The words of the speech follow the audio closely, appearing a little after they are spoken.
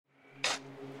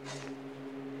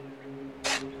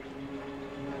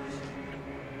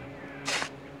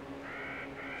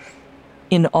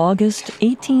In August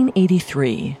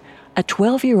 1883, a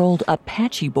 12-year-old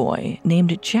Apache boy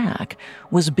named Jack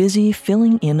was busy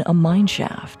filling in a mine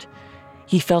shaft.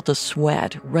 He felt a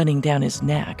sweat running down his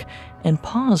neck and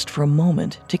paused for a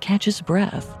moment to catch his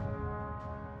breath.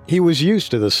 He was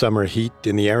used to the summer heat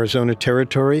in the Arizona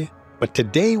Territory, but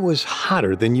today was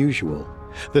hotter than usual.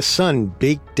 The sun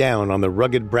baked down on the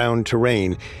rugged brown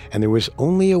terrain, and there was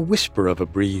only a whisper of a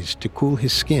breeze to cool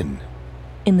his skin.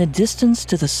 In the distance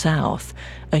to the south,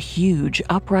 a huge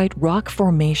upright rock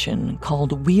formation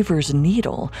called Weaver's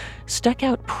Needle stuck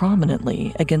out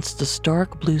prominently against the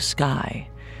stark blue sky.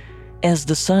 As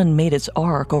the sun made its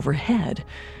arc overhead,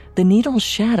 the needle's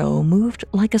shadow moved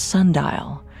like a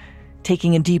sundial.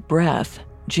 Taking a deep breath,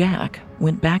 Jack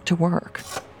went back to work.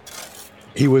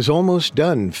 He was almost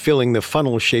done filling the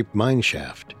funnel-shaped mine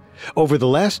shaft. Over the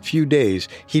last few days,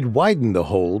 he'd widened the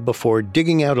hole before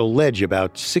digging out a ledge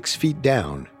about 6 feet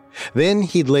down. Then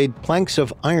he'd laid planks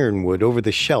of ironwood over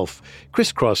the shelf,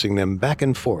 crisscrossing them back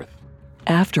and forth.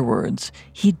 Afterwards,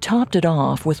 he'd topped it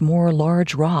off with more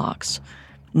large rocks.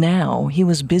 Now he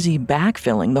was busy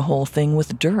backfilling the whole thing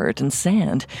with dirt and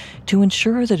sand to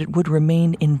ensure that it would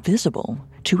remain invisible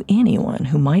to anyone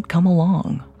who might come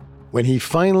along. When he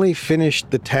finally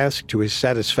finished the task to his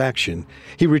satisfaction,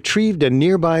 he retrieved a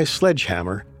nearby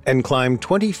sledgehammer and climbed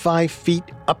 25 feet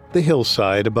up the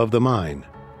hillside above the mine.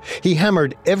 He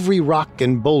hammered every rock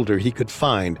and boulder he could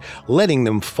find, letting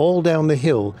them fall down the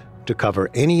hill to cover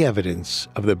any evidence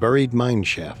of the buried mine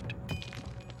shaft.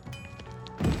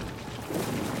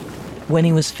 When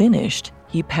he was finished,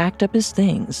 he packed up his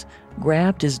things,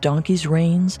 grabbed his donkey's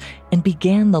reins, and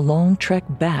began the long trek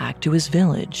back to his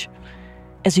village.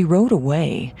 As he rode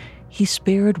away, he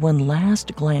spared one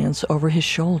last glance over his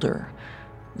shoulder.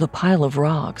 The pile of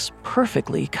rocks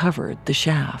perfectly covered the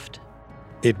shaft.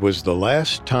 It was the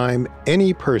last time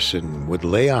any person would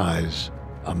lay eyes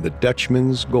on the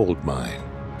Dutchman's Gold Mine.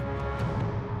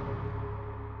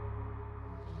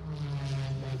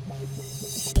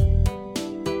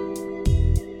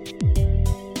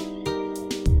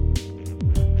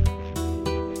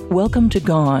 Welcome to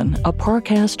Gone, a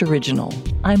Parcast original.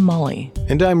 I'm Molly.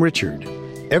 And I'm Richard.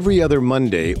 Every other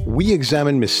Monday, we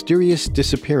examine mysterious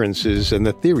disappearances and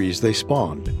the theories they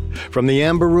spawned. From the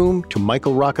Amber Room to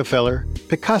Michael Rockefeller,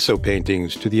 Picasso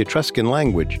paintings to the Etruscan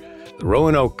language, the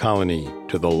Roanoke colony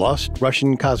to the lost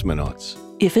Russian cosmonauts.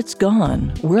 If it's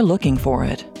gone, we're looking for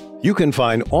it. You can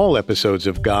find all episodes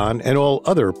of Gone and all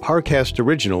other Parcast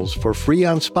originals for free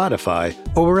on Spotify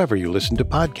or wherever you listen to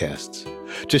podcasts.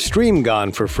 To stream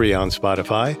Gone for free on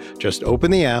Spotify, just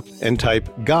open the app and type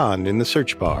Gone in the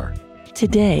search bar.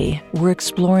 Today, we're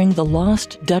exploring the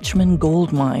lost Dutchman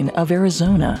Gold Mine of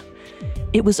Arizona.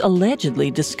 It was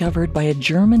allegedly discovered by a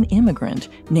German immigrant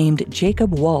named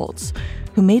Jacob Waltz,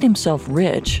 who made himself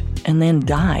rich and then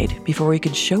died before he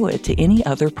could show it to any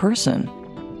other person.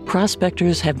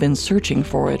 Prospectors have been searching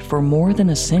for it for more than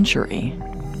a century.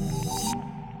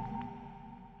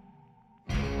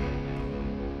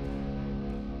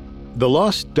 The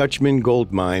lost Dutchman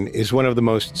Gold Mine is one of the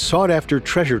most sought-after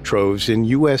treasure troves in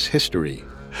U.S. history.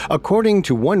 According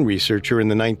to one researcher in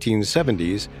the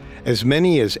 1970s, as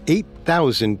many as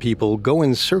 8,000 people go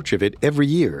in search of it every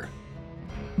year.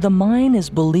 The mine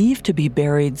is believed to be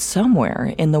buried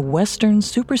somewhere in the western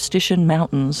Superstition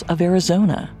Mountains of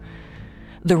Arizona.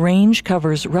 The range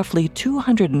covers roughly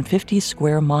 250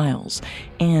 square miles,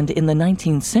 and in the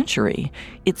 19th century,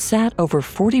 it sat over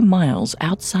 40 miles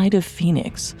outside of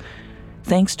Phoenix.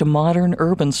 Thanks to modern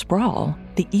urban sprawl,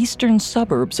 the eastern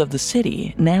suburbs of the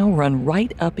city now run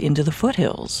right up into the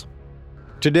foothills.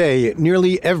 Today,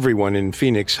 nearly everyone in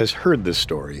Phoenix has heard this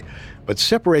story, but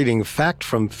separating fact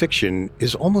from fiction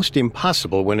is almost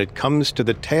impossible when it comes to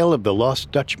the tale of the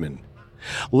lost Dutchman.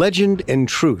 Legend and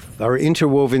truth are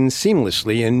interwoven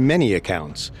seamlessly in many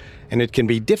accounts, and it can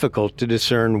be difficult to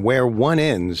discern where one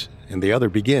ends and the other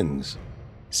begins.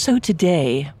 So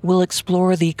today, we'll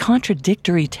explore the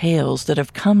contradictory tales that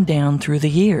have come down through the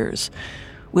years.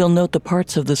 We'll note the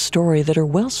parts of the story that are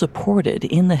well supported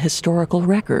in the historical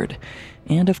record.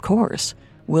 And of course,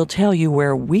 we'll tell you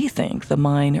where we think the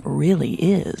mine really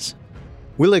is.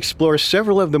 We'll explore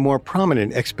several of the more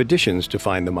prominent expeditions to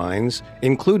find the mines,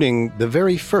 including the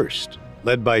very first,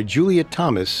 led by Julia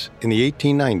Thomas in the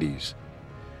 1890s.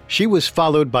 She was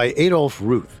followed by Adolph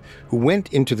Ruth, who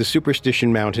went into the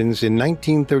Superstition Mountains in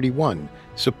 1931,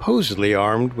 supposedly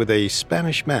armed with a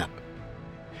Spanish map.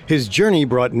 His journey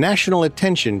brought national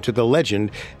attention to the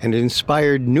legend and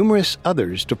inspired numerous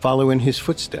others to follow in his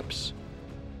footsteps.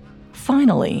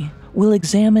 Finally, we'll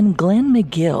examine Glenn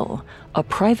McGill, a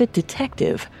private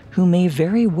detective who may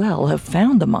very well have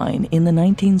found the mine in the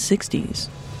 1960s.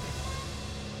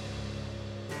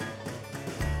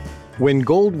 When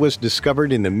gold was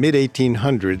discovered in the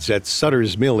mid-1800s at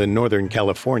Sutter's Mill in Northern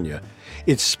California,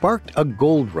 it sparked a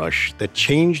gold rush that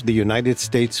changed the United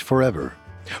States forever.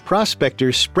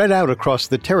 Prospectors spread out across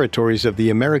the territories of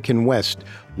the American West,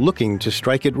 looking to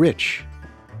strike it rich.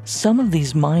 Some of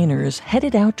these miners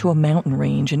headed out to a mountain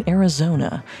range in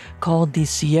Arizona called the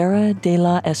Sierra de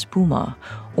la Espuma,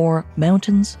 or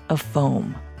Mountains of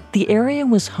Foam. The area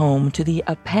was home to the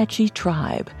Apache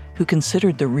tribe, who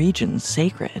considered the region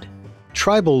sacred.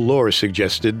 Tribal lore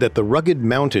suggested that the rugged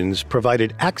mountains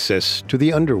provided access to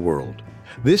the underworld.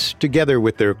 This, together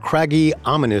with their craggy,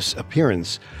 ominous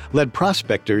appearance, led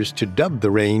prospectors to dub the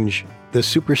range the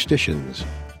Superstitions.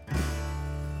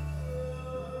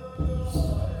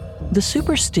 The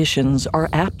Superstitions are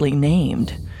aptly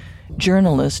named.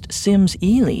 Journalist Sims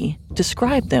Ely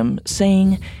described them,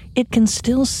 saying, "It can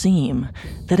still seem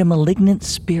that a malignant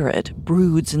spirit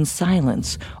broods in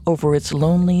silence over its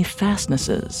lonely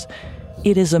fastnesses.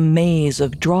 It is a maze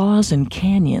of draws and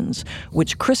canyons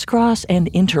which crisscross and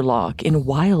interlock in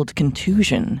wild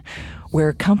contusion,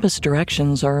 where compass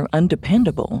directions are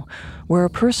undependable, where a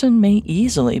person may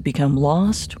easily become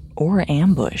lost or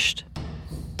ambushed."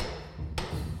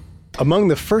 Among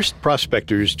the first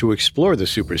prospectors to explore the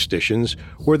Superstitions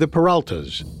were the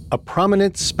Peraltas, a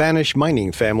prominent Spanish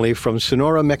mining family from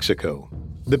Sonora, Mexico.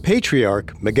 The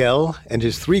patriarch, Miguel, and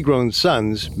his three grown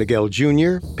sons, Miguel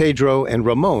Jr., Pedro, and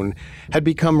Ramon, had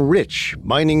become rich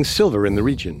mining silver in the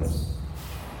region.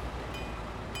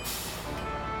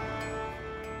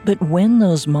 But when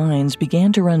those mines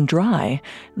began to run dry,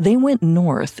 they went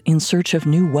north in search of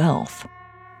new wealth.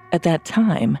 At that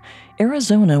time,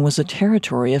 Arizona was a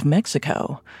territory of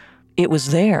Mexico. It was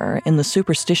there, in the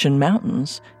Superstition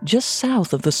Mountains, just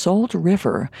south of the Salt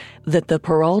River, that the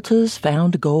Peraltas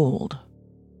found gold.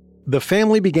 The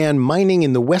family began mining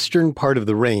in the western part of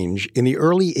the range in the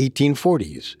early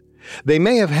 1840s. They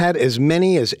may have had as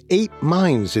many as 8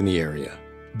 mines in the area.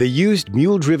 They used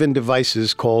mule-driven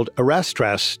devices called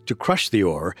arrastras to crush the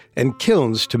ore and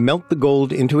kilns to melt the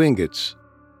gold into ingots.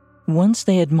 Once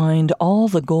they had mined all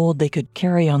the gold they could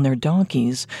carry on their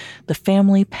donkeys, the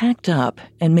family packed up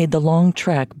and made the long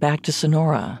trek back to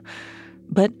Sonora.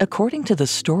 But according to the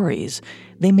stories,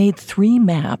 they made 3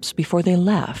 maps before they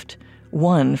left,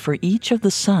 one for each of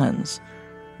the sons.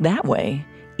 That way,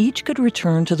 each could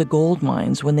return to the gold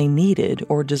mines when they needed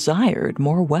or desired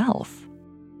more wealth.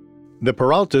 The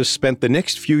Peraltas spent the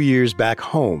next few years back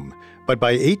home, but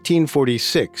by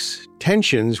 1846,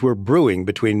 tensions were brewing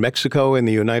between Mexico and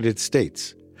the United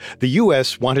States. The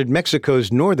U.S. wanted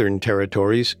Mexico's northern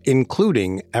territories,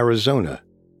 including Arizona.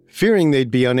 Fearing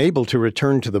they'd be unable to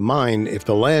return to the mine if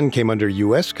the land came under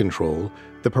U.S. control,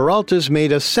 the Peraltas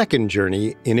made a second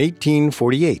journey in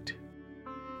 1848.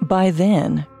 By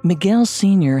then, Miguel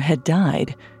Sr. had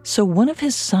died, so one of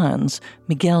his sons,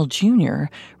 Miguel Jr.,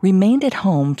 remained at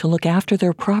home to look after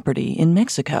their property in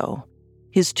Mexico.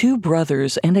 His 2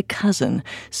 brothers and a cousin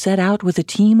set out with a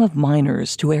team of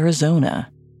miners to Arizona.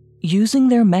 Using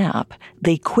their map,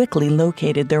 they quickly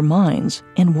located their mines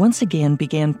and once again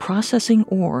began processing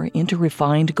ore into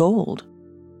refined gold.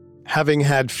 Having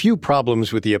had few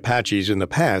problems with the Apaches in the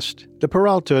past, the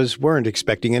Peraltas weren't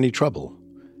expecting any trouble.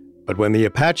 But when the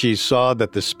Apaches saw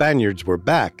that the Spaniards were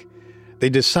back, they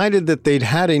decided that they'd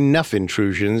had enough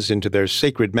intrusions into their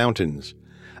sacred mountains.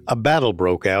 A battle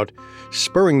broke out,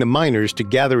 spurring the miners to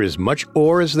gather as much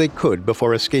ore as they could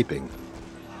before escaping.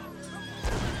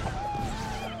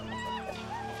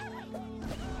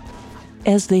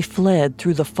 As they fled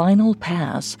through the final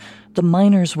pass, the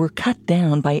miners were cut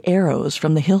down by arrows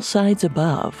from the hillsides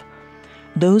above.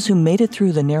 Those who made it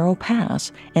through the narrow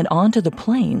pass and onto the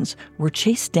plains were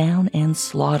chased down and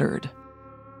slaughtered.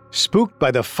 Spooked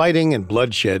by the fighting and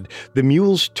bloodshed, the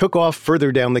mules took off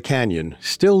further down the canyon,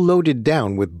 still loaded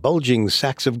down with bulging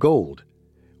sacks of gold.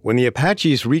 When the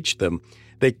Apaches reached them,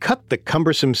 they cut the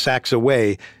cumbersome sacks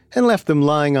away and left them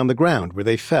lying on the ground where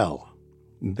they fell.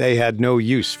 They had no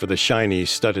use for the shiny,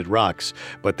 studded rocks,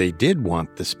 but they did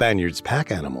want the Spaniards'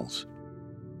 pack animals.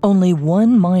 Only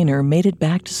one miner made it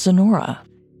back to Sonora,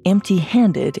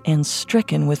 empty-handed and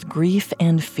stricken with grief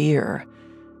and fear.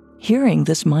 Hearing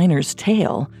this miner's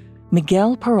tale,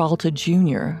 Miguel Peralta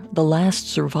Jr., the last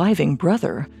surviving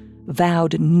brother,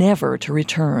 vowed never to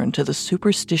return to the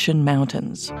Superstition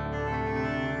Mountains.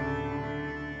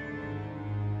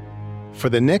 For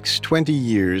the next 20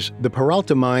 years, the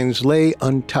Peralta mines lay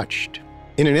untouched.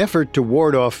 In an effort to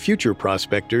ward off future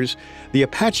prospectors, the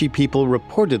Apache people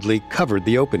reportedly covered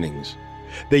the openings.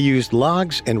 They used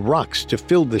logs and rocks to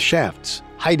fill the shafts,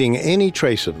 hiding any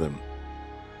trace of them.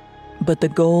 But the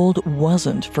gold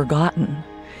wasn't forgotten.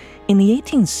 In the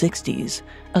 1860s,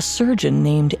 a surgeon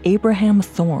named Abraham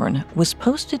Thorne was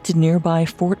posted to nearby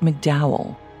Fort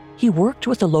McDowell. He worked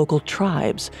with the local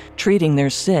tribes, treating their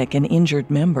sick and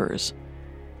injured members.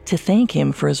 To thank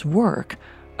him for his work,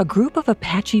 a group of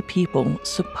Apache people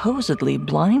supposedly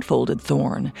blindfolded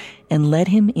Thorne and led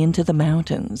him into the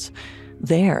mountains.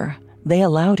 There, they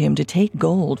allowed him to take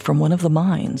gold from one of the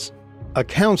mines.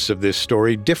 Accounts of this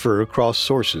story differ across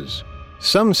sources.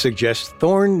 Some suggest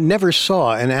Thorne never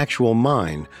saw an actual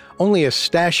mine, only a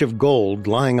stash of gold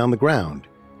lying on the ground.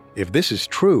 If this is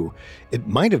true, it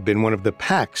might have been one of the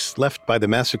packs left by the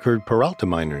massacred Peralta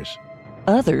miners.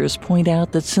 Others point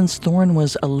out that since Thorne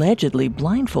was allegedly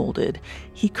blindfolded,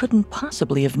 he couldn't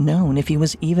possibly have known if he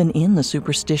was even in the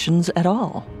superstitions at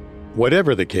all.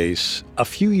 Whatever the case, a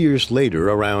few years later,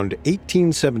 around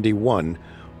 1871,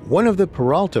 one of the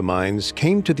Peralta mines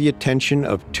came to the attention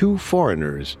of two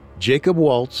foreigners, Jacob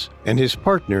Waltz and his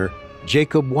partner,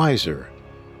 Jacob Weiser.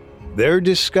 Their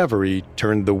discovery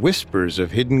turned the whispers of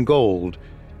hidden gold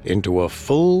into a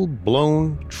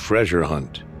full-blown treasure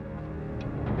hunt.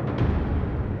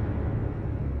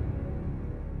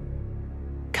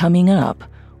 Coming up,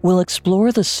 we'll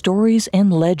explore the stories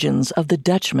and legends of the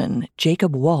Dutchman,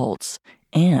 Jacob Waltz,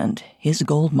 and his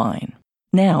gold mine.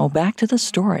 Now, back to the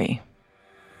story.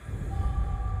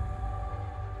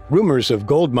 Rumors of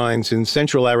gold mines in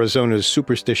central Arizona's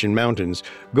Superstition Mountains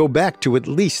go back to at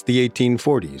least the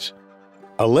 1840s.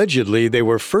 Allegedly, they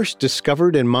were first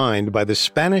discovered and mined by the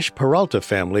Spanish Peralta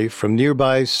family from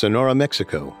nearby Sonora,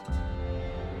 Mexico.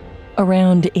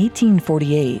 Around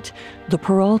 1848, the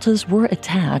Peraltas were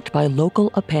attacked by local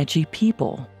Apache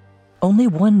people. Only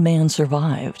one man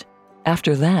survived.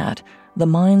 After that, the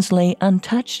mines lay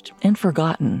untouched and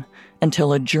forgotten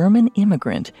until a German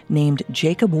immigrant named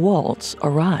Jacob Waltz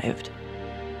arrived.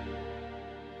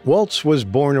 Waltz was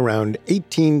born around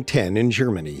 1810 in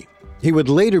Germany. He would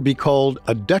later be called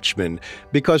a Dutchman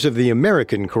because of the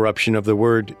American corruption of the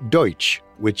word Deutsch,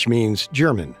 which means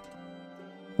German.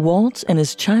 Waltz and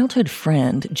his childhood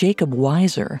friend, Jacob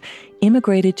Weiser,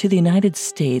 immigrated to the United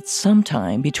States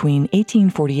sometime between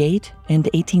 1848 and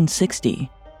 1860.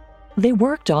 They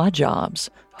worked odd jobs,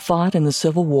 fought in the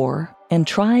Civil War, and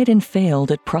tried and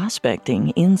failed at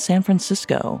prospecting in San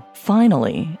Francisco.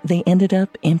 Finally, they ended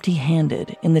up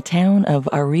empty-handed in the town of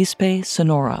Arizpe,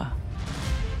 Sonora.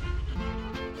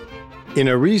 In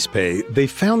Arizpe, they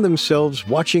found themselves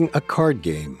watching a card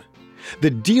game. The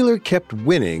dealer kept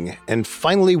winning, and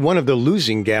finally one of the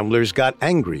losing gamblers got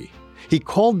angry. He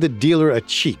called the dealer a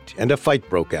cheat, and a fight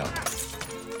broke out.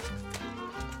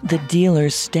 The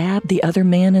dealer stabbed the other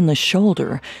man in the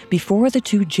shoulder before the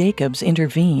two Jacobs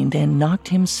intervened and knocked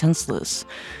him senseless.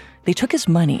 They took his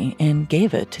money and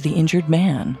gave it to the injured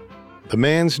man. The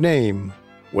man's name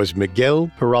was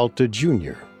Miguel Peralta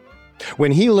Jr.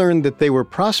 When he learned that they were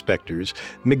prospectors,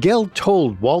 Miguel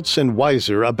told Waltz and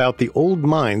Weiser about the old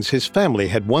mines his family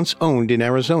had once owned in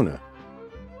Arizona.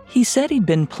 He said he'd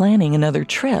been planning another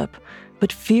trip,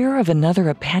 but fear of another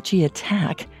Apache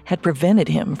attack had prevented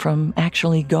him from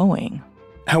actually going.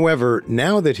 However,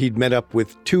 now that he'd met up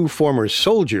with two former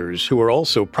soldiers who were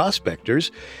also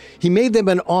prospectors, he made them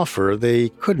an offer they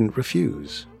couldn't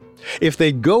refuse. If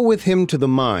they'd go with him to the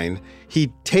mine,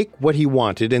 he'd take what he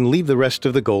wanted and leave the rest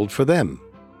of the gold for them.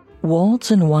 Waltz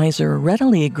and Weiser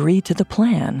readily agreed to the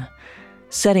plan.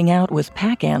 Setting out with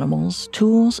pack animals,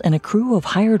 tools, and a crew of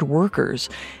hired workers,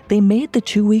 they made the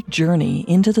 2-week journey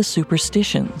into the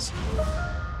Superstitions.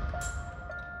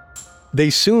 They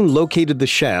soon located the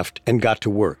shaft and got to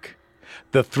work.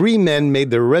 The three men made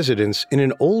their residence in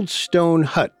an old stone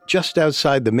hut just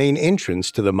outside the main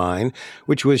entrance to the mine,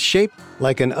 which was shaped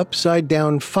like an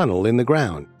upside-down funnel in the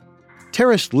ground.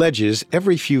 Terraced ledges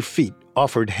every few feet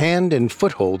offered hand and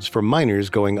footholds for miners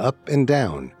going up and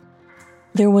down.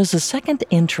 There was a second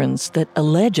entrance that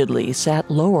allegedly sat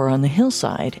lower on the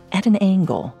hillside at an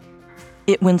angle.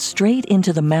 It went straight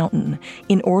into the mountain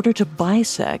in order to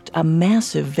bisect a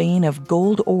massive vein of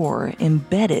gold ore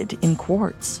embedded in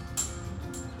quartz.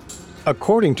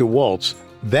 According to Waltz,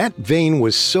 that vein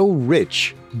was so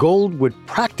rich, gold would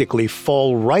practically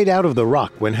fall right out of the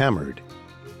rock when hammered.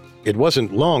 It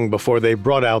wasn't long before they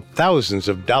brought out thousands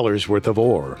of dollars worth of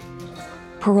ore.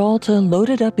 Peralta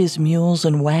loaded up his mules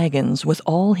and wagons with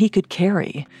all he could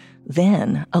carry,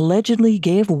 then allegedly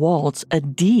gave Waltz a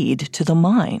deed to the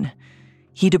mine.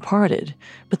 He departed,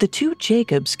 but the two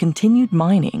Jacobs continued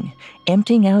mining,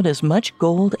 emptying out as much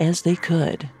gold as they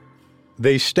could.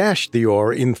 They stashed the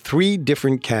ore in 3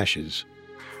 different caches.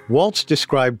 Waltz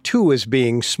described 2 as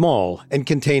being small and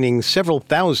containing several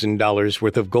 $1,000s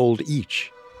worth of gold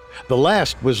each. The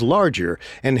last was larger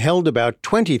and held about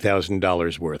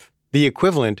 $20,000 worth. the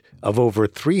equivalent of over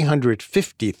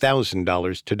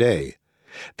 $350,000 today.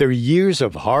 Their years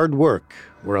of hard work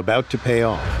were about to pay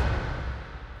off.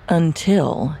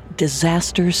 Until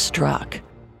disaster struck.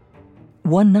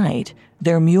 One night,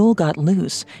 their mule got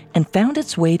loose and found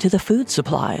its way to the food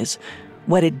supplies.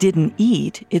 What it didn't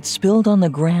eat, it spilled on the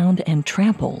ground and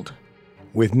trampled.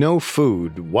 With no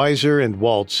food, Weiser and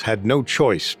Waltz had no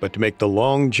choice but to make the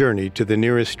long journey to the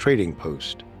nearest trading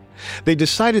post. They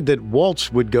decided that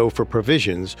Waltz would go for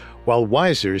provisions while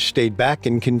Weiser stayed back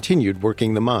and continued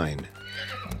working the mine.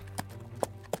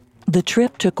 The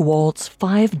trip took Waltz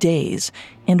 5 days,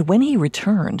 and when he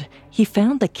returned, he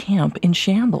found the camp in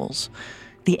shambles.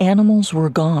 The animals were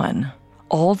gone.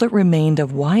 All that remained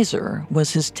of Weiser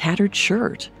was his tattered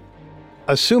shirt.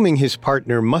 Assuming his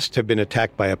partner must have been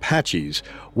attacked by Apaches,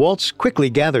 Waltz quickly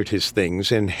gathered his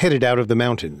things and headed out of the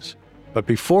mountains. But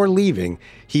before leaving,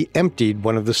 he emptied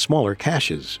one of the smaller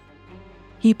caches.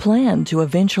 He planned to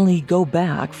eventually go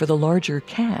back for the larger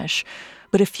cache,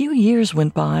 but a few years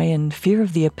went by and fear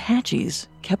of the Apaches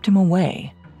kept him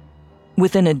away.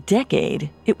 Within a decade,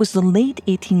 it was the late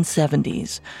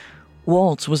 1870s.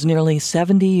 Waltz was nearly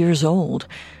 70 years old,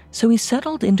 so he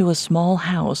settled into a small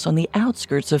house on the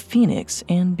outskirts of Phoenix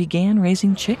and began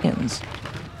raising chickens.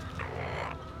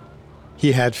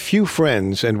 He had few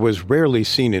friends and was rarely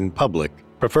seen in public,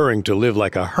 preferring to live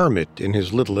like a hermit in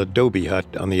his little adobe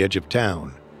hut on the edge of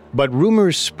town. But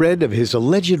rumors spread of his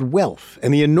alleged wealth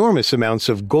and the enormous amounts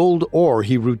of gold ore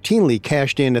he routinely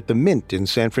cashed in at the mint in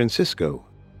San Francisco.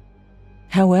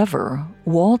 However,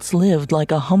 Waltz lived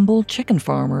like a humble chicken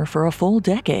farmer for a full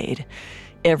decade.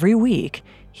 Every week,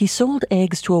 he sold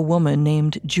eggs to a woman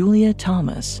named Julia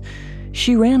Thomas.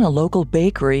 She ran a local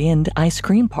bakery and ice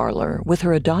cream parlor with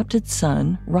her adopted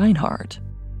son, Reinhardt.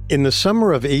 In the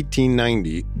summer of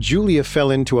 1890, Julia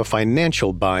fell into a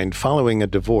financial bind following a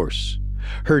divorce.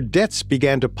 Her debts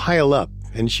began to pile up,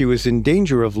 and she was in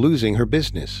danger of losing her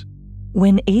business.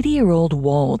 When 80-year-old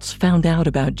Waltz found out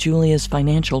about Julia's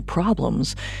financial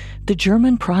problems, the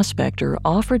German prospector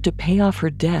offered to pay off her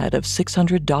debt of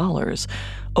 $600,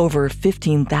 over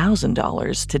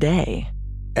 $15,000 today.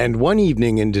 And one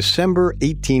evening in December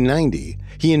 1890,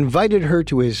 he invited her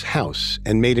to his house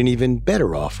and made an even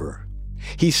better offer.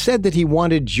 He said that he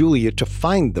wanted Julia to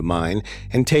find the mine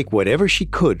and take whatever she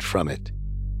could from it.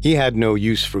 He had no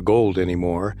use for gold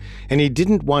anymore, and he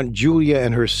didn't want Julia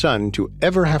and her son to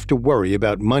ever have to worry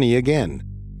about money again.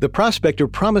 The prospector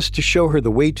promised to show her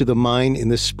the way to the mine in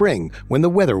the spring when the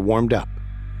weather warmed up.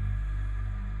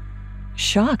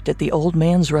 Shocked at the old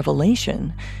man's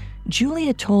revelation,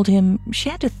 Julia told him she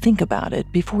had to think about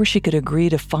it before she could agree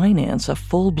to finance a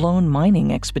full-blown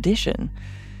mining expedition.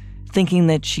 Thinking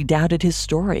that she doubted his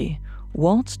story,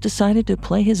 Waltz decided to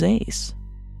play his ace.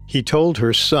 He told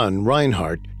her son,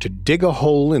 Reinhardt, to dig a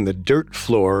hole in the dirt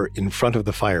floor in front of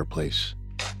the fireplace.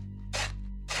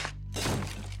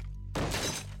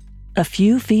 A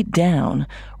few feet down,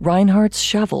 Reinhardt's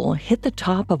shovel hit the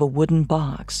top of a wooden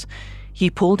box. He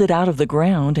pulled it out of the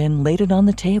ground and laid it on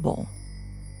the table.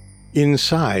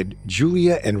 Inside,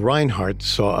 Julia and Reinhardt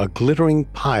saw a glittering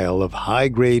pile of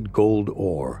high-grade gold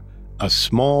ore, a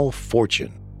small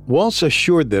fortune. Waltz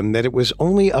assured them that it was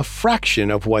only a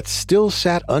fraction of what still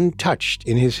sat untouched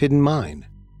in his hidden mine.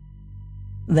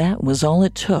 That was all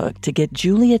it took to get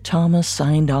Julia Thomas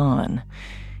signed on.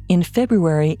 In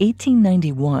February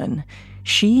 1891,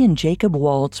 she and Jacob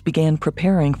Waltz began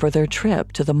preparing for their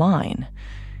trip to the mine.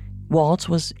 Waltz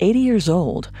was 80 years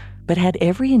old, but had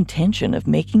every intention of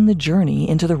making the journey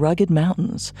into the rugged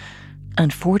mountains.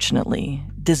 Unfortunately,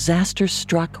 disaster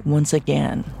struck once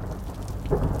again.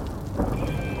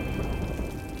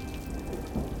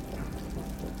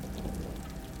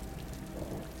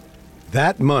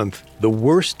 That month, the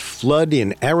worst flood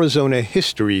in Arizona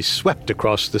history swept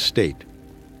across the state.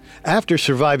 After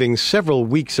surviving several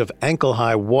weeks of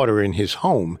ankle-high water in his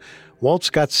home, Waltz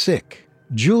got sick.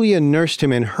 Julia nursed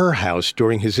him in her house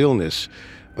during his illness,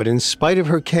 but in spite of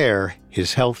her care,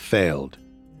 his health failed.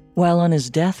 While on his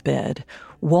deathbed,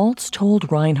 Waltz told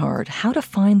Reinhardt how to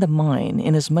find the mine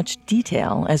in as much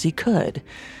detail as he could.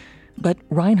 But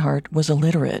Reinhardt was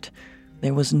illiterate.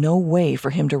 There was no way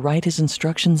for him to write his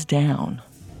instructions down.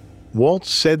 Waltz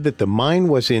said that the mine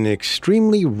was in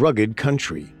extremely rugged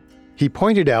country. He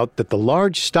pointed out that the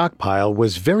large stockpile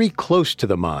was very close to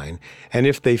the mine, and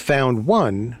if they found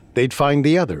one, they'd find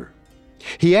the other.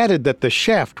 He added that the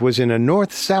shaft was in a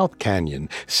north-south canyon,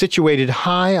 situated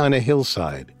high on a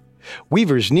hillside.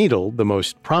 Weaver's Needle, the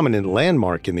most prominent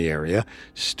landmark in the area,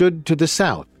 stood to the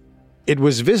south. It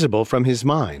was visible from his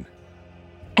mine.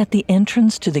 At the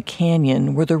entrance to the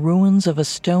canyon were the ruins of a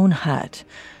stone hut.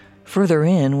 Further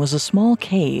in was a small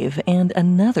cave and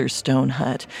another stone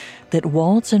hut that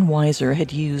Waltz and Weiser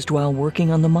had used while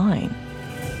working on the mine.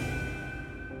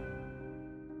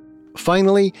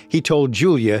 Finally, he told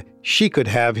Julia she could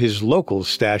have his local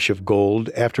stash of gold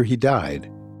after he died.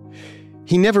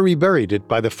 He never reburied it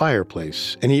by the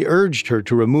fireplace, and he urged her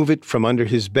to remove it from under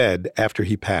his bed after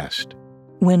he passed.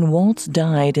 When Waltz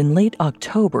died in late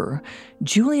October,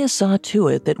 Julia saw to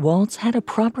it that Waltz had a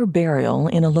proper burial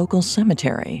in a local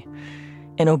cemetery.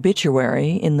 An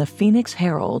obituary in the Phoenix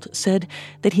Herald said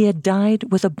that he had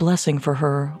died with a blessing for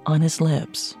her on his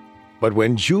lips. But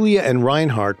when Julia and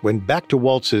Reinhardt went back to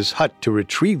Waltz's hut to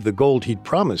retrieve the gold he'd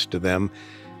promised to them,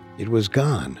 it was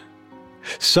gone.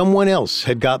 Someone else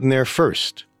had gotten there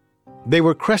first. They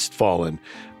were crestfallen,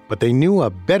 but they knew a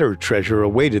better treasure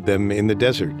awaited them in the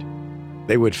desert.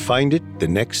 They would find it the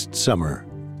next summer.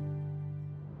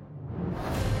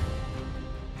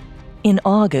 In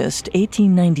August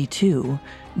 1892,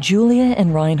 Julia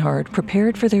and Reinhardt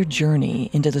prepared for their journey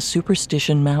into the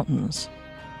Superstition Mountains.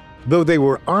 Though they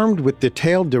were armed with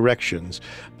detailed directions,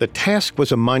 the task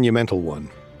was a monumental one.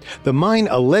 The mine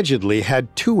allegedly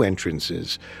had 2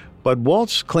 entrances, but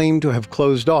Waltz claimed to have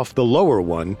closed off the lower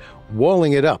one,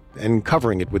 walling it up and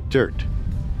covering it with dirt.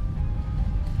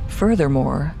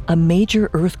 Furthermore, a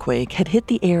major earthquake had hit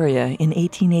the area in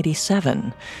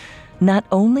 1887. Not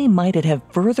only might it have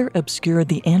further obscured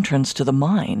the entrance to the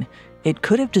mine, it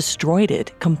could have destroyed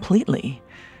it completely.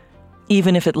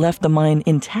 Even if it left the mine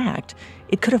intact,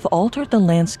 it could have altered the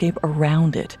landscape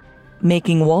around it,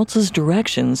 making Waltz's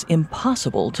directions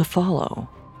impossible to follow.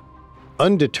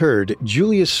 Undeterred,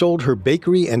 Julia sold her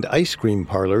bakery and ice cream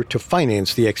parlor to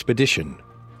finance the expedition.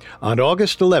 On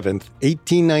August 11,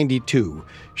 1892,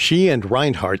 she and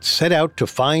Reinhardt set out to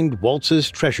find Waltz's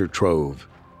treasure trove.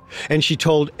 And she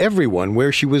told everyone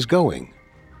where she was going.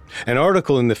 An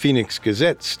article in the Phoenix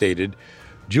Gazette stated,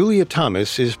 "Julia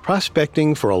Thomas is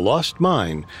prospecting for a lost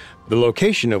mine, the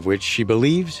location of which she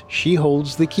believes she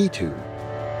holds the key to."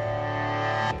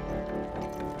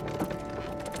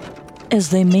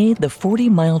 As they made the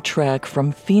 40-mile trek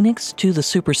from Phoenix to the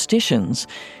Superstitions,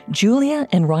 Julia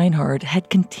and Reinhardt had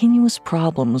continuous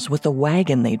problems with the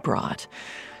wagon they'd brought.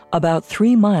 About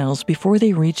 3 miles before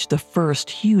they reached the first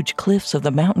huge cliffs of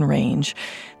the mountain range,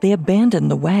 they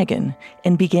abandoned the wagon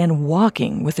and began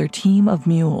walking with their team of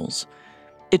mules.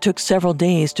 It took several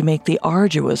days to make the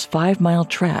arduous 5-mile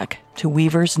trek to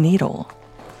Weaver's Needle.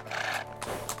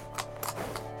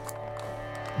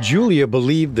 Julia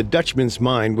believed the Dutchman's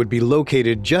mine would be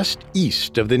located just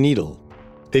east of the Needle.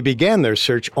 They began their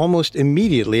search almost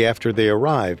immediately after they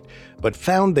arrived, but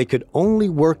found they could only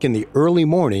work in the early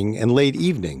morning and late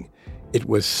evening. It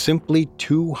was simply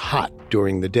too hot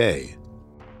during the day.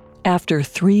 After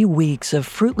 3 weeks of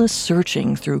fruitless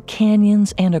searching through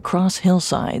canyons and across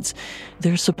hillsides,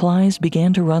 their supplies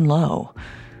began to run low.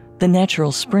 The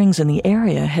natural springs in the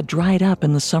area had dried up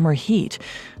in the summer heat,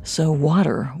 so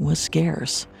water was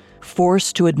scarce.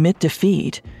 Forced to admit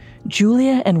defeat,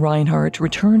 Julia and Reinhardt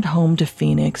returned home to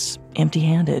Phoenix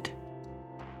empty-handed.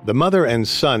 The mother and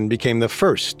son became the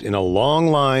first in a long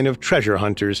line of treasure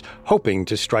hunters hoping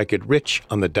to strike it rich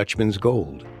on the Dutchman's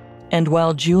gold. And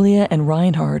while Julia and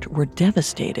Reinhardt were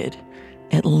devastated,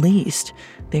 at least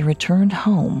they returned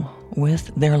home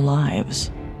with their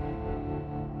lives.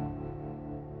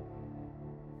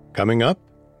 Coming up,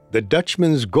 the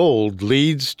Dutchman's gold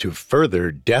leads to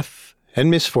further death and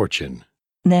misfortune.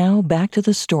 Now back to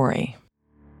the story.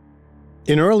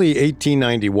 In early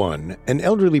 1891, an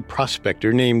elderly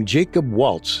prospector named Jacob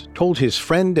Waltz told his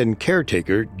friend and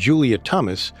caretaker, Julia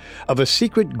Thomas, of a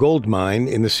secret gold mine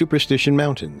in the Superstition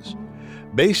Mountains.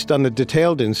 Based on the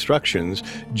detailed instructions,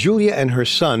 Julia and her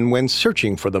son went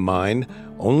searching for the mine,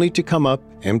 only to come up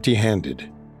empty-handed.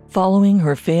 Following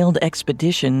her failed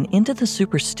expedition into the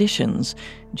Superstitions,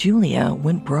 Julia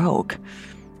went broke.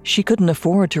 She couldn't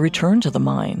afford to return to the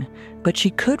mine, but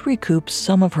she could recoup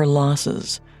some of her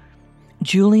losses.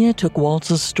 Julia took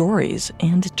Waltz's stories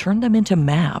and turned them into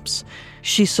maps.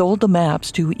 She sold the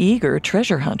maps to eager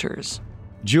treasure hunters.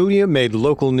 Julia made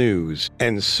local news,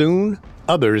 and soon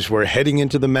others were heading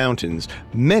into the mountains,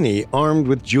 many armed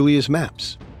with Julia's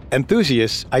maps.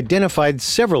 Enthusiasts identified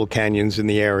several canyons in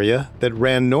the area that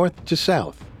ran north to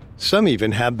south. Some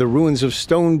even had the ruins of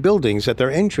stone buildings at their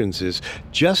entrances,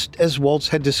 just as Waltz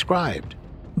had described.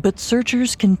 But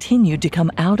searchers continued to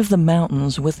come out of the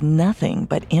mountains with nothing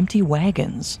but empty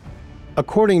wagons.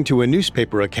 According to a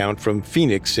newspaper account from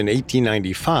Phoenix in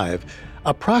 1895,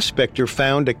 a prospector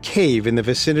found a cave in the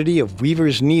vicinity of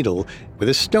Weaver's Needle with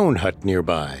a stone hut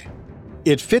nearby.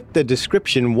 It fit the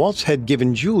description Waltz had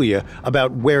given Julia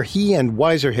about where he and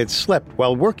Weiser had slept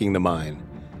while working the mine.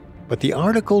 But the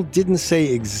article didn't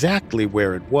say exactly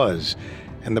where it was,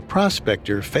 and the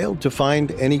prospector failed to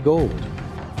find any gold.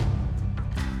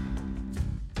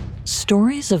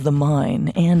 Stories of the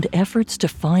mine and efforts to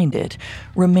find it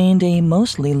remained a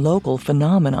mostly local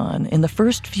phenomenon in the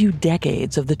first few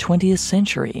decades of the 20th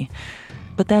century.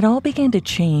 But that all began to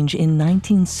change in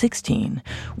 1916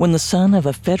 when the son of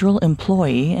a federal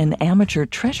employee and amateur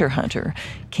treasure hunter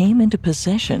came into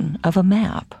possession of a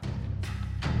map.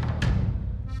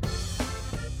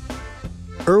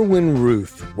 Irwin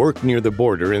Ruth worked near the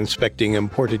border inspecting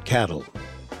imported cattle.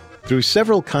 Through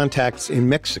several contacts in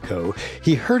Mexico,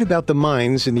 he heard about the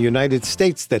mines in the United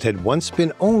States that had once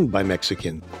been owned by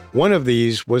Mexicans. One of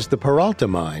these was the Peralta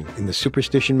mine in the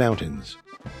Superstition Mountains.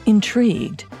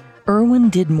 Intrigued, Irwin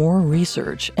did more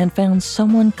research and found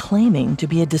someone claiming to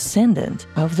be a descendant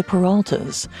of the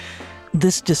Peraltas.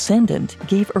 This descendant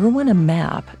gave Irwin a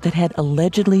map that had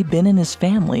allegedly been in his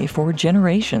family for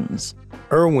generations.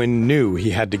 Irwin knew he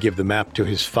had to give the map to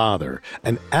his father,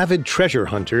 an avid treasure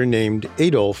hunter named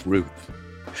Adolph Ruth.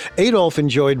 Adolph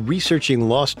enjoyed researching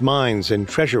lost mines and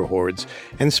treasure hoards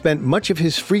and spent much of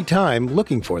his free time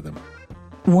looking for them.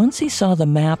 Once he saw the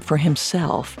map for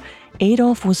himself,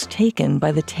 Adolph was taken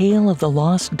by the tale of the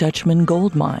lost Dutchman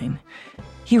Gold Mine.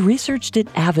 He researched it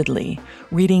avidly,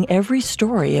 reading every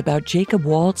story about Jacob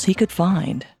Waltz he could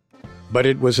find. But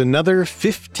it was another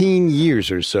 15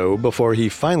 years or so before he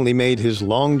finally made his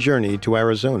long journey to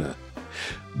Arizona.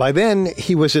 By then,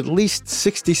 he was at least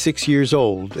 66 years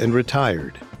old and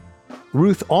retired.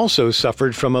 Ruth also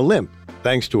suffered from a limp,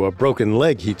 thanks to a broken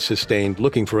leg he'd sustained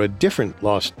looking for a different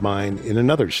lost mine in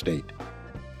another state.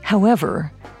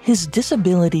 However, his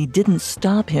disability didn't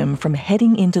stop him from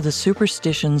heading into the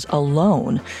Superstitions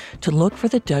alone to look for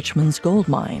the Dutchman's gold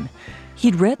mine.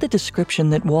 He'd read the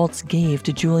description that Waltz gave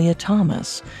to Julia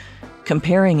Thomas.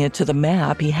 Comparing it to the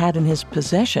map he had in his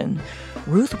possession,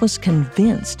 Ruth was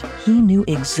convinced he knew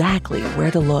exactly where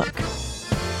to look.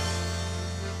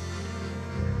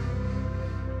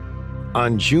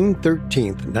 On June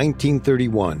 13,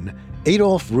 1931,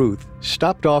 Adolph Ruth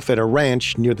stopped off at a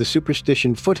ranch near the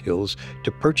Superstition foothills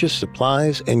to purchase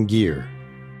supplies and gear.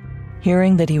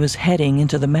 Hearing that he was heading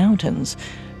into the mountains,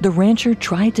 the rancher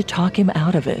tried to talk him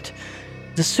out of it.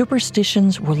 The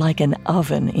Superstitions were like an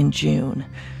oven in June,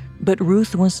 but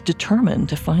Ruth was determined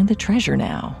to find the treasure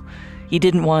now. He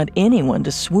didn't want anyone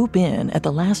to swoop in at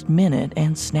the last minute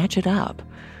and snatch it up.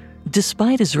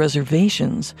 Despite his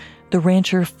reservations, the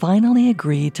rancher finally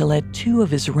agreed to let two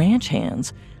of his ranch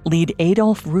hands lead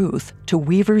Adolph Ruth to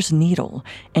Weaver's Needle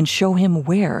and show him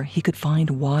where he could find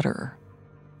water.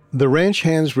 The ranch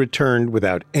hands returned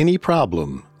without any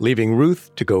problem, leaving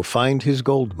Ruth to go find his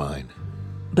gold mine.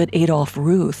 But Adolph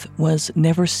Ruth was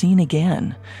never seen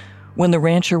again. When the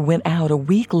rancher went out a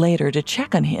week later to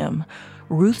check on him,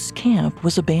 Ruth's camp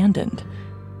was abandoned.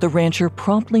 The rancher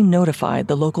promptly notified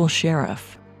the local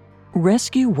sheriff.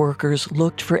 Rescue workers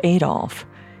looked for Adolph.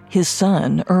 His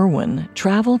son, Irwin,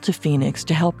 traveled to Phoenix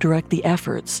to help direct the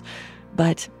efforts,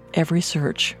 but every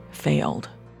search failed.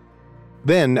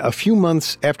 Then, a few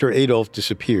months after Adolph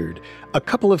disappeared, a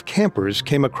couple of campers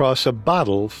came across a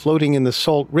bottle floating in the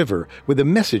Salt River with a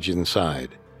message inside.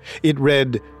 It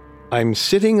read, "I'm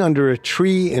sitting under a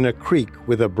tree in a creek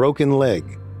with a broken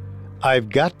leg. I've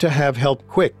got to have help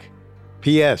quick.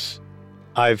 P.S.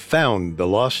 I've found the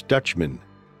lost Dutchman."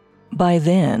 By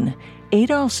then,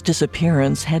 Adolph's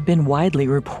disappearance had been widely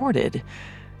reported.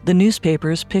 The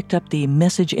newspapers picked up the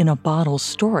message in a bottle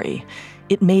story.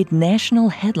 It made national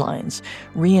headlines,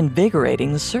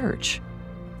 reinvigorating the search.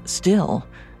 Still,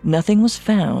 nothing was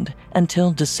found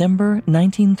until December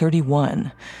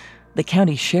 1931. The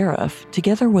county sheriff,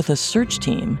 together with a search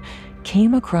team,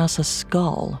 came across a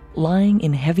skull lying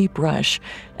in heavy brush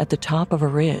at the top of a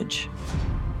ridge.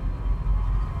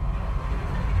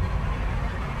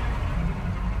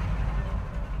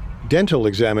 Dental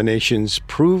examinations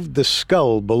proved the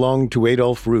skull belonged to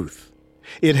Adolph Ruth.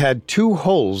 It had two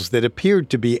holes that appeared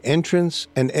to be entrance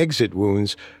and exit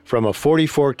wounds from a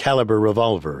 .44 caliber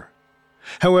revolver.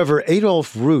 However,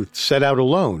 Adolph Ruth set out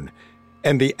alone,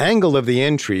 and the angle of the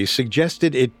entry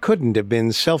suggested it couldn't have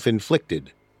been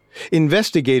self-inflicted.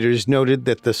 Investigators noted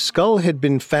that the skull had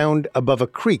been found above a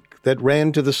creek that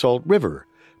ran to the Salt River,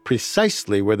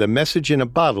 precisely where the message in a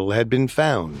bottle had been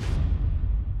found.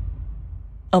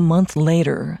 A month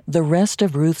later, the rest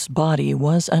of Ruth's body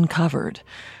was uncovered.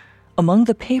 Among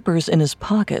the papers in his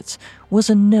pockets was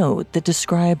a note that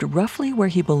described roughly where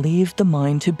he believed the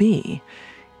mine to be.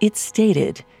 It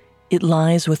stated, "It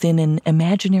lies within an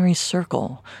imaginary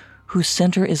circle, whose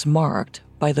center is marked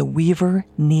by the Weaver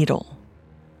Needle."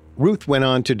 Ruth went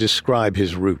on to describe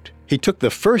his route. He took the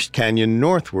first canyon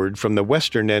northward from the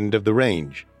western end of the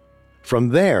range. From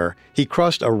there, he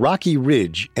crossed a rocky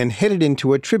ridge and headed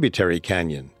into a tributary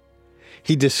canyon.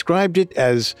 He described it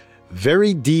as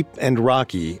very deep and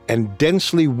rocky and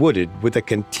densely wooded with a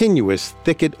continuous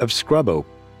thicket of scrub oak.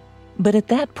 But at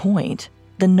that point,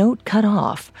 the note cut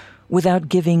off without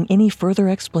giving any further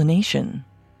explanation.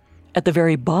 At the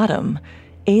very bottom,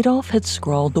 Adolf had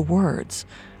scrawled the words,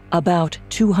 about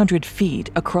 200 feet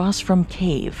across from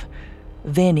cave,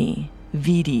 Veni,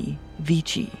 Vidi,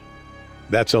 Vici.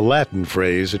 That's a Latin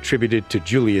phrase attributed to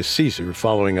Julius Caesar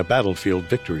following a battlefield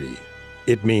victory.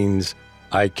 It means,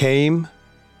 I came,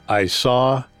 I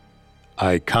saw,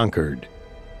 I conquered.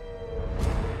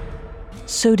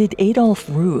 So did Adolf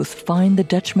Ruth find the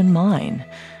Dutchman mine?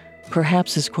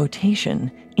 Perhaps his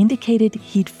quotation indicated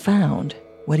he'd found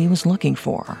what he was looking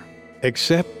for.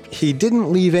 Except he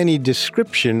didn't leave any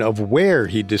description of where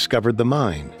he discovered the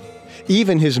mine.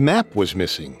 Even his map was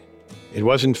missing. It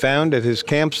wasn't found at his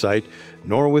campsite,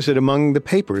 nor was it among the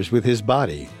papers with his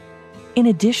body. In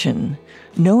addition,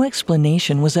 no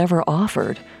explanation was ever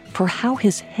offered for how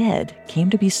his head came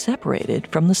to be separated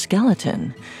from the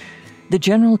skeleton. The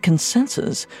general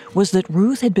consensus was that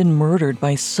Ruth had been murdered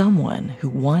by someone who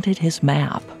wanted his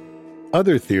map.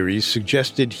 Other theories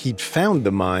suggested he'd found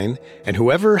the mine, and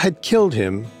whoever had killed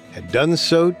him had done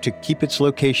so to keep its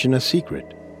location a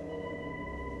secret.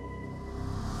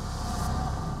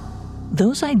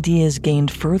 Those ideas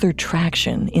gained further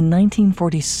traction in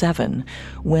 1947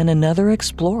 when another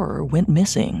explorer went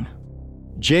missing.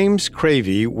 James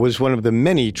Cravey was one of the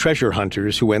many treasure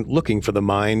hunters who went looking for the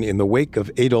mine in the wake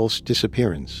of Adolf's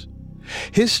disappearance.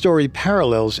 His story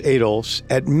parallels Adolf's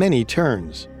at many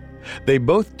turns. They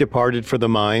both departed for the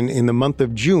mine in the month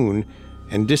of June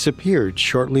and disappeared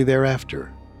shortly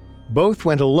thereafter. Both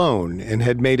went alone and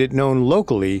had made it known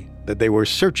locally that they were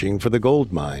searching for the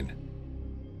gold mine.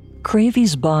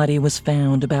 Cravey's body was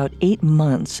found about 8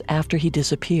 months after he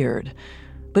disappeared,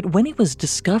 but when he was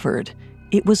discovered,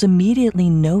 it was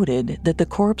immediately noted that the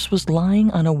corpse was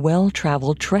lying on a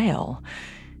well-traveled trail.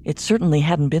 It certainly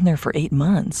hadn't been there for 8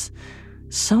 months.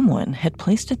 Someone had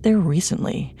placed it there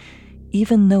recently,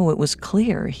 even though it was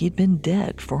clear he'd been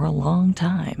dead for a long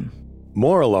time.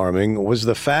 More alarming was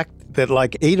the fact that,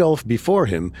 like Adolf before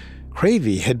him,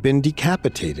 Cravey had been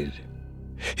decapitated.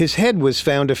 His head was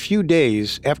found a few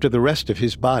days after the rest of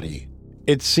his body.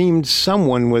 It seemed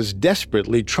someone was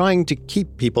desperately trying to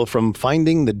keep people from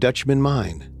finding the Dutchman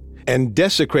mine and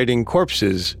desecrating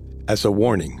corpses as a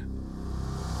warning.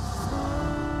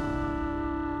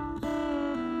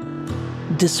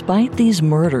 Despite these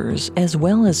murders, as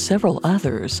well as several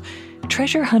others,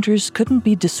 treasure hunters couldn't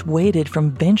be dissuaded from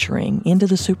venturing into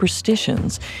the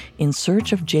superstitions in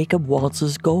search of Jacob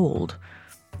Waltz's gold.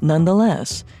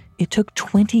 Nonetheless, it took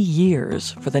 20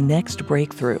 years for the next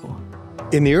breakthrough.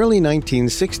 In the early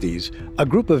 1960s, a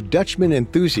group of Dutchman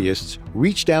enthusiasts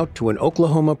reached out to an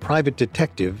Oklahoma private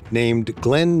detective named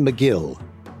Glenn McGill.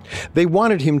 They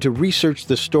wanted him to research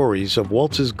the stories of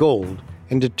Waltz's gold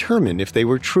and determine if they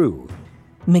were true.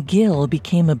 McGill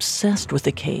became obsessed with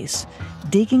the case,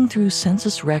 digging through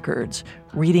census records,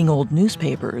 reading old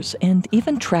newspapers, and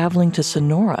even traveling to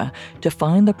Sonora to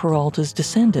find the Peralta's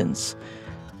descendants.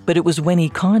 But it was when he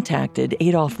contacted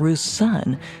Adolf Ruth's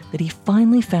son that he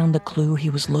finally found the clue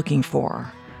he was looking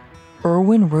for.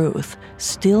 Erwin Ruth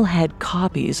still had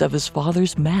copies of his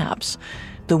father's maps,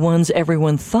 the ones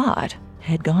everyone thought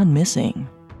had gone missing.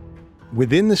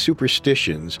 Within the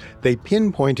superstitions, they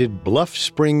pinpointed Bluff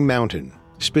Spring Mountain,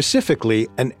 specifically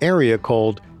an area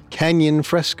called Canyon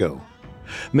Fresco.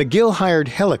 McGill hired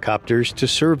helicopters to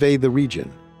survey the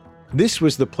region. This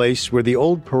was the place where the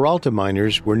old Peralta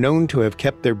miners were known to have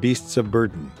kept their beasts of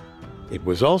burden. It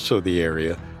was also the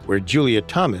area where Julia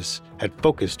Thomas had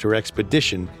focused her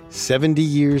expedition 70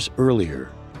 years earlier.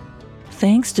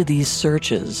 Thanks to these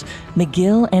searches,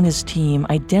 McGill and his team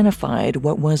identified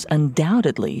what was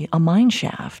undoubtedly a mine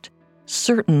shaft.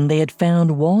 Certain they had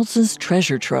found Waltz's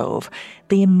treasure trove,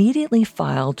 they immediately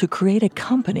filed to create a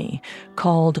company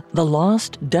called the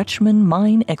Lost Dutchman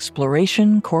Mine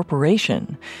Exploration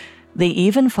Corporation. They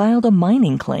even filed a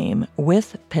mining claim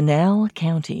with Pinal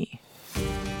County.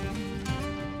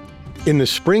 In the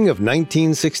spring of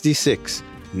 1966,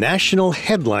 national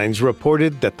headlines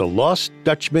reported that the Lost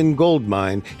Dutchman Gold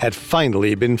Mine had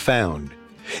finally been found.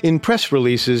 In press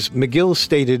releases, McGill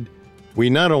stated, "We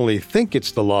not only think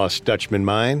it's the Lost Dutchman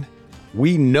Mine,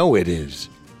 we know it is."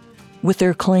 With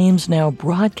their claims now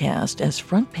broadcast as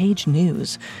front-page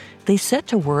news, they set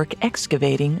to work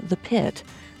excavating the pit.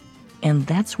 And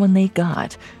that's when they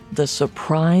got the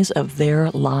surprise of their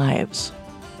lives.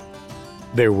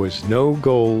 There was no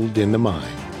gold in the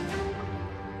mine.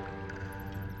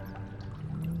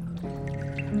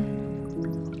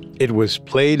 It was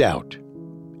played out.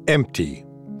 Empty.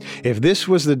 If this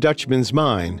was the Dutchman's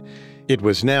mine, it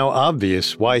was now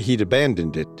obvious why he'd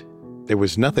abandoned it. There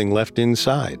was nothing left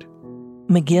inside.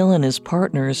 McGill and his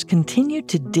partners continued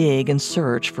to dig and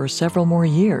search for several more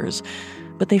years,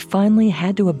 but they finally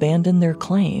had to abandon their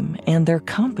claim and their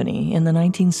company in the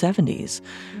 1970s.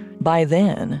 By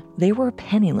then, they were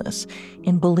penniless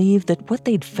and believed that what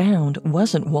they'd found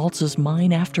wasn't Waltz's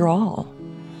mine after all.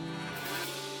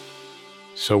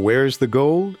 So where's the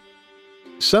gold?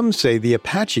 Some say the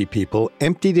Apache people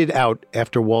emptied it out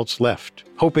after Waltz left,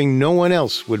 hoping no one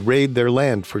else would raid their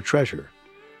land for treasure.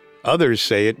 Others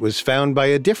say it was found by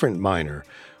a different miner,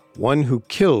 one who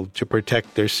killed to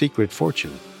protect their secret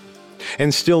fortune.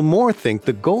 And still more think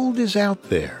the gold is out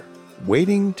there,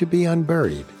 waiting to be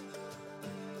unburied.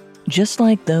 Just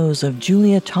like those of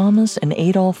Julia Thomas and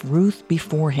Adolph Ruth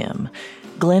before him,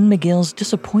 Glenn McGill's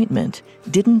disappointment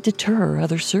didn't deter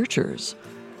other searchers.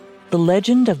 The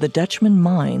legend of the Dutchman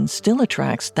mine still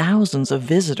attracts thousands of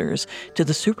visitors to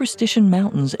the Superstition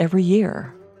Mountains every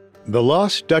year. The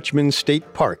Lost Dutchman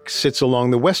State Park sits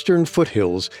along the western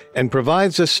foothills and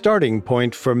provides a starting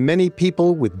point for many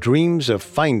people with dreams of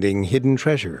finding hidden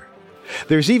treasure.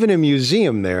 There's even a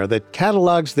museum there that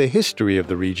catalogs the history of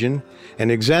the region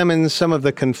and examines some of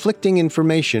the conflicting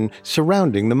information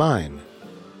surrounding the mine.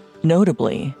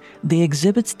 Notably, the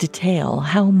exhibits detail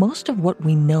how most of what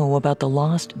we know about the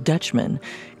Lost Dutchman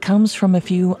comes from a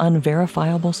few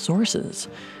unverifiable sources.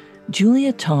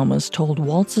 Julia Thomas told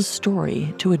Waltz's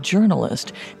story to a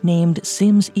journalist named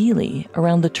Sims Ely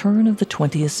around the turn of the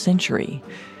 20th century.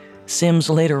 Sims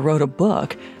later wrote a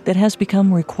book that has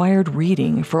become required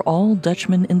reading for all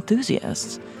Dutchman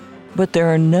enthusiasts. But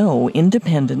there are no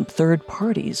independent third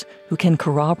parties who can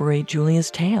corroborate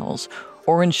Julia's tales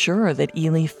or ensure that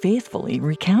Ely faithfully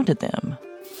recounted them.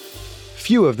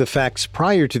 Few of the facts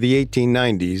prior to the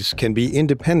 1890s can be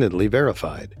independently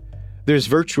verified. There's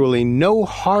virtually no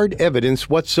hard evidence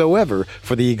whatsoever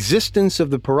for the existence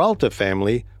of the Peralta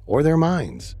family or their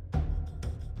mines.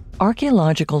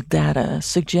 Archaeological data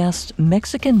suggests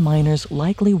Mexican miners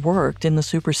likely worked in the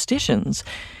Superstitions,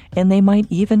 and they might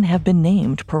even have been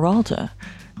named Peralta.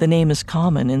 The name is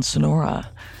common in Sonora.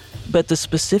 But the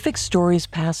specific stories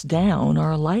passed down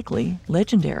are likely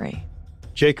legendary.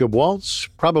 Jacob Waltz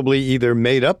probably either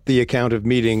made up the account of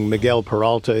meeting Miguel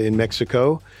Peralta in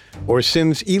Mexico, or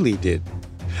Sims Ely did.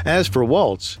 As for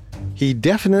Waltz, he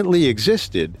definitely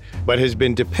existed, but has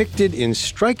been depicted in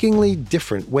strikingly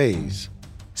different ways.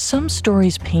 Some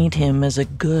stories paint him as a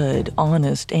good,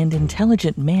 honest, and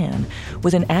intelligent man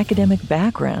with an academic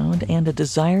background and a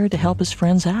desire to help his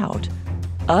friends out.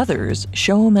 Others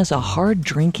show him as a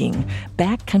hard-drinking,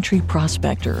 backcountry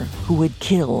prospector who would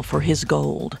kill for his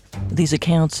gold. These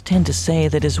accounts tend to say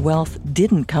that his wealth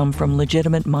didn't come from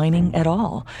legitimate mining at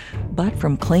all, but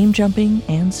from claim jumping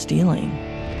and stealing.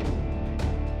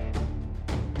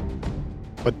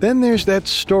 But then there's that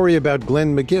story about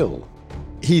Glenn McGill.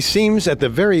 He seems at the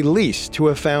very least to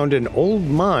have found an old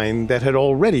mine that had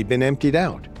already been emptied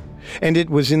out. And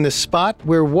it was in the spot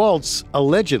where Waltz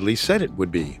allegedly said it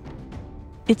would be.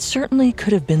 It certainly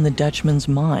could have been the Dutchman's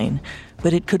mine,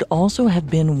 but it could also have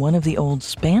been one of the old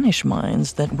Spanish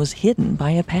mines that was hidden by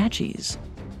Apaches.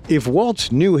 If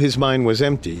Waltz knew his mine was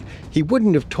empty, he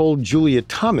wouldn't have told Julia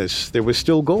Thomas there was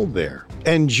still gold there.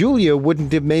 And Julia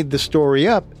wouldn't have made the story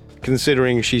up,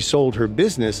 considering she sold her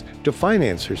business to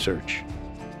finance her search.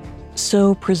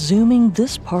 So, presuming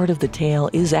this part of the tale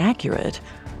is accurate,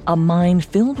 a mine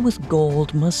filled with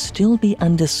gold must still be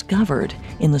undiscovered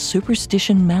in the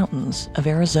Superstition Mountains of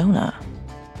Arizona.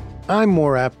 I'm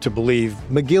more apt to believe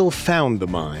McGill found the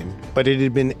mine, but it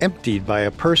had been emptied by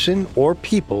a person or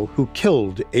people who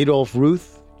killed Adolph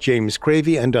Ruth, James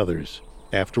Cravey, and others.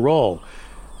 After all,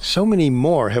 so many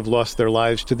more have lost their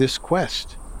lives to this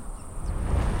quest.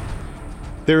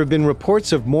 There have been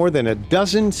reports of more than a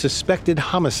dozen suspected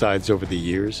homicides over the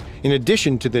years, in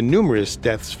addition to the numerous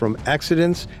deaths from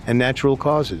accidents and natural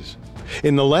causes.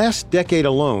 In the last decade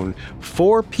alone,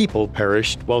 4 people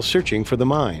perished while searching for the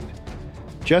mine.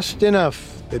 Just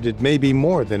enough that it may be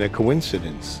more than a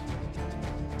coincidence.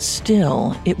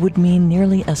 Still, it would mean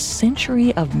nearly a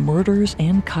century of murders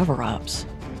and cover-ups.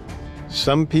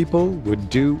 Some people would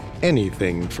do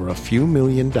anything for a few $1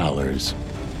 million.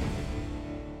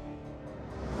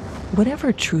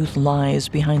 Whatever truth lies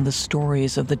behind the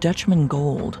stories of the Dutchman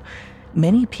gold,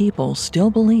 many people still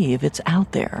believe it's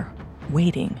out there,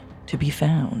 waiting to be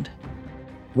found.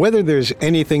 Whether there's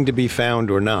anything to be found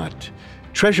or not,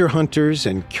 treasure hunters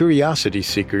and curiosity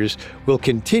seekers will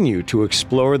continue to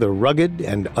explore the rugged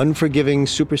and unforgiving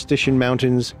Superstition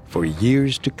Mountains for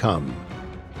years to come.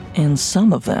 and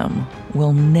some of them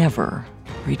will never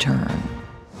return.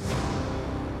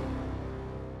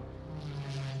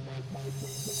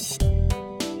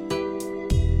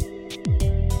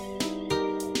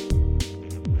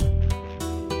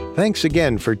 Thanks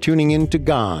again for tuning in to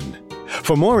Gone.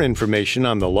 For more information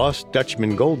on the lost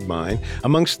Dutchman Gold Mine,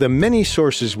 amongst the many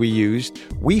sources we used,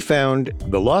 we found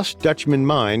The Lost Dutchman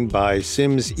Mine by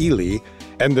Sims Ely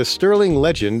and The Sterling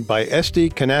Legend by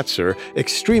Esti Knatzer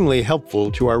extremely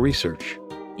helpful to our research.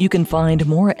 You can find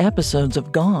more episodes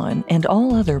of Gone and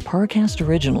all other Parcast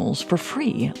originals for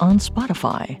free on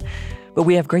Spotify. But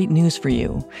we have great news for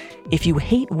you. If you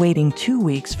hate waiting 2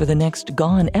 weeks for the next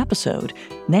Gone episode,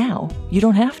 now you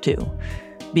don't have to.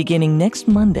 Beginning next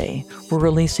Monday, we're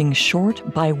releasing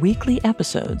short, bi-weekly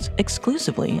episodes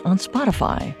exclusively on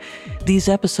Spotify. These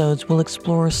episodes will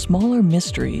explore smaller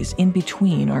mysteries in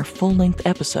between our full-length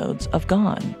episodes of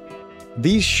Gone.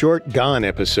 These short Gone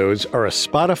episodes are a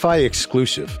Spotify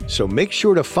exclusive, so make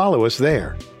sure to follow us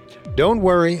there. Don't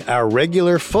worry, our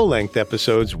regular full-length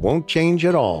episodes won't change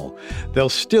at all. They'll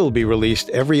still be released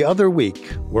every other week,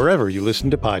 wherever you listen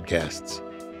to podcasts.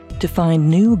 To find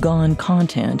new Gone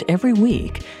content every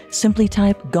week, simply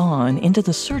type Gone into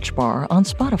the search bar on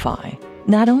Spotify.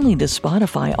 Not only does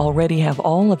Spotify already have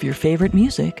all of your favorite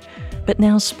music, but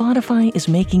now Spotify is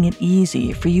making it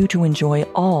easy for you to enjoy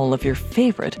all of your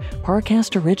favorite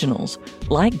Parcast originals,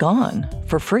 like Gone,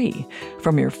 for free,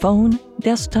 from your phone,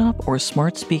 desktop, or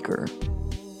smart speaker.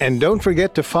 And don't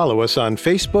forget to follow us on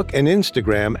Facebook and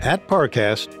Instagram at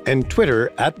Parcast and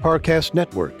Twitter at Parcast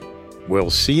Network. We'll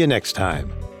see you next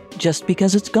time. Just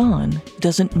because it's gone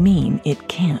doesn't mean it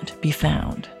can't be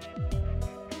found.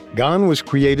 Gone was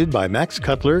created by Max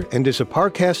Cutler and is a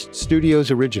Parcast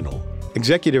Studios original.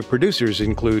 Executive producers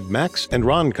include Max and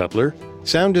Ron Cutler,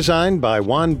 sound design by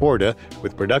Juan Borda,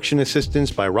 with production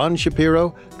assistance by Ron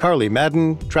Shapiro, Carly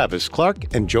Madden, Travis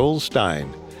Clark, and Joel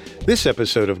Stein. This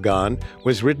episode of Gone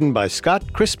was written by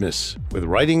Scott Christmas, with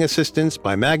writing assistance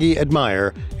by Maggie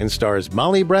Admire, and stars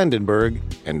Molly Brandenburg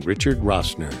and Richard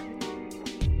Rossner.